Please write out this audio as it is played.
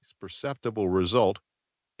perceptible result,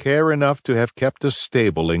 care enough to have kept us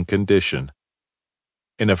stable in condition.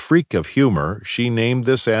 In a freak of humor, she named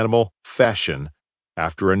this animal Fashion,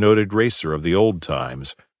 after a noted racer of the old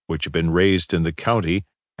times, which had been raised in the county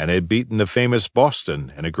and had beaten the famous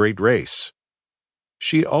Boston in a great race.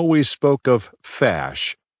 She always spoke of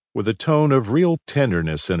Fash with a tone of real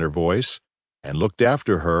tenderness in her voice, and looked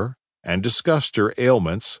after her and discussed her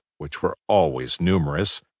ailments, which were always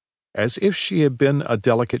numerous, as if she had been a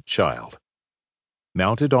delicate child.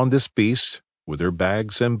 Mounted on this beast, with her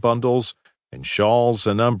bags and bundles, and shawls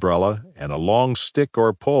and umbrella, and a long stick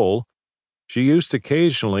or pole, she used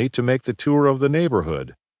occasionally to make the tour of the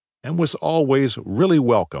neighborhood, and was always really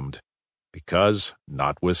welcomed, because,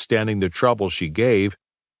 notwithstanding the trouble she gave,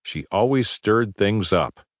 she always stirred things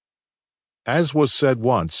up. As was said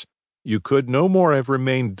once, you could no more have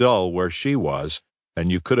remained dull where she was than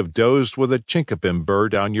you could have dozed with a chinkapin burr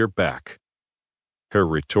down your back. Her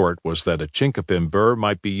retort was that a chinkapin burr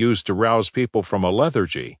might be used to rouse people from a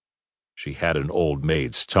lethargy. She had an old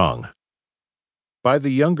maid's tongue. By the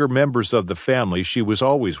younger members of the family she was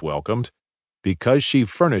always welcomed, because she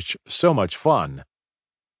furnished so much fun.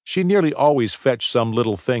 She nearly always fetched some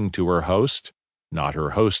little thing to her host, not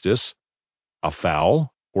her hostess, a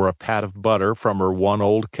fowl, or a pat of butter from her one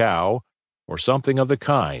old cow, or something of the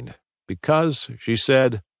kind, because, she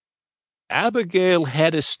said, Abigail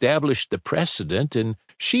had established the precedent, and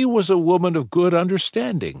she was a woman of good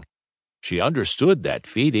understanding. She understood that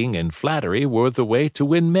feeding and flattery were the way to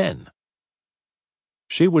win men.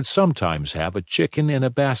 She would sometimes have a chicken in a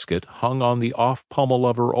basket hung on the off pommel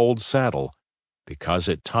of her old saddle, because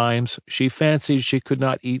at times she fancied she could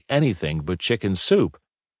not eat anything but chicken soup,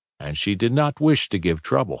 and she did not wish to give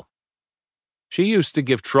trouble. She used to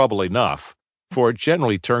give trouble enough, for it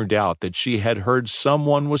generally turned out that she had heard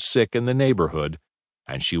someone was sick in the neighborhood,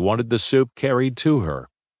 and she wanted the soup carried to her.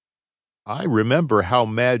 I remember how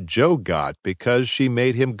mad Joe got because she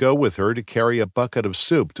made him go with her to carry a bucket of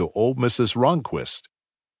soup to old Mrs. Ronquist.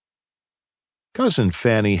 Cousin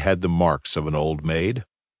Fanny had the marks of an old maid.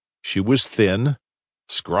 She was thin,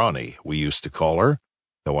 scrawny, we used to call her,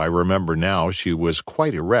 though I remember now she was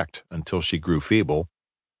quite erect until she grew feeble.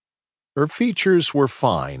 Her features were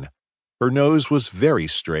fine, her nose was very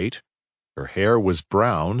straight, her hair was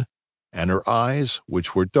brown, and her eyes,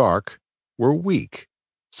 which were dark, were weak,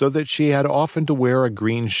 so that she had often to wear a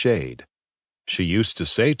green shade. She used to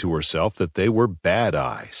say to herself that they were bad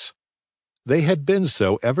eyes. They had been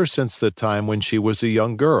so ever since the time when she was a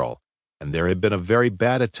young girl, and there had been a very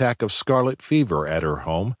bad attack of scarlet fever at her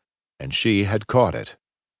home, and she had caught it.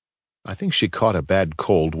 I think she caught a bad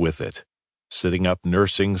cold with it, sitting up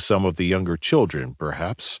nursing some of the younger children,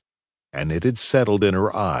 perhaps, and it had settled in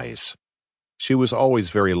her eyes. She was always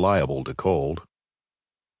very liable to cold.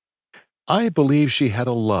 I believe she had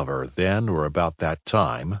a lover then or about that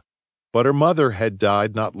time, but her mother had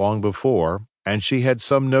died not long before, and she had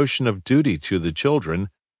some notion of duty to the children,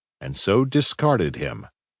 and so discarded him.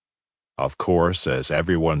 Of course, as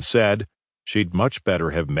everyone said, she'd much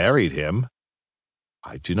better have married him.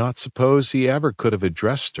 I do not suppose he ever could have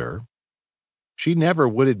addressed her. She never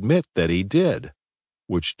would admit that he did,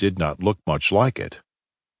 which did not look much like it.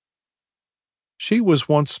 She was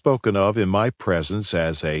once spoken of in my presence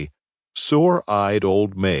as a sore-eyed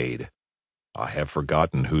old maid. I have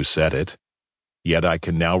forgotten who said it, yet I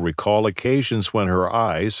can now recall occasions when her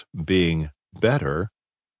eyes, being better,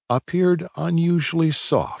 appeared unusually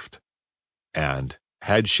soft, and,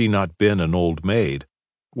 had she not been an old maid,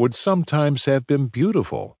 would sometimes have been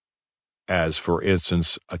beautiful, as, for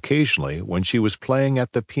instance, occasionally when she was playing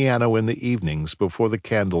at the piano in the evenings before the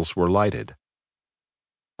candles were lighted.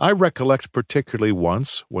 I recollect particularly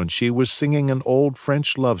once when she was singing an old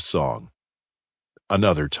French love song.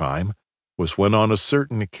 Another time was when on a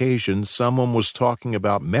certain occasion someone was talking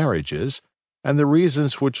about marriages and the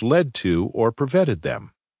reasons which led to or prevented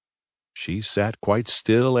them. She sat quite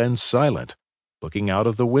still and silent, looking out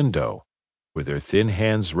of the window, with her thin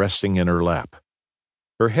hands resting in her lap.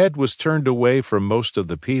 Her head was turned away from most of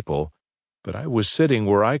the people, but I was sitting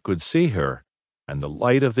where I could see her, and the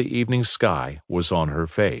light of the evening sky was on her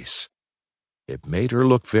face. It made her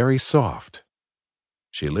look very soft.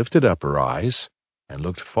 She lifted up her eyes and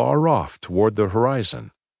looked far off toward the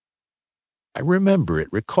horizon. I remember it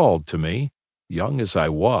recalled to me, young as I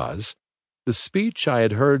was, the speech I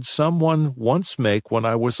had heard someone once make when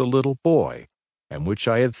I was a little boy, and which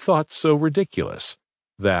I had thought so ridiculous,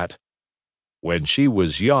 that, when she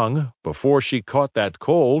was young, before she caught that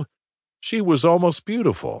cold, she was almost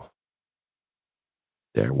beautiful.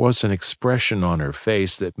 There was an expression on her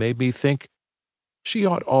face that made me think she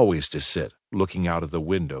ought always to sit looking out of the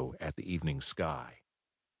window at the evening sky.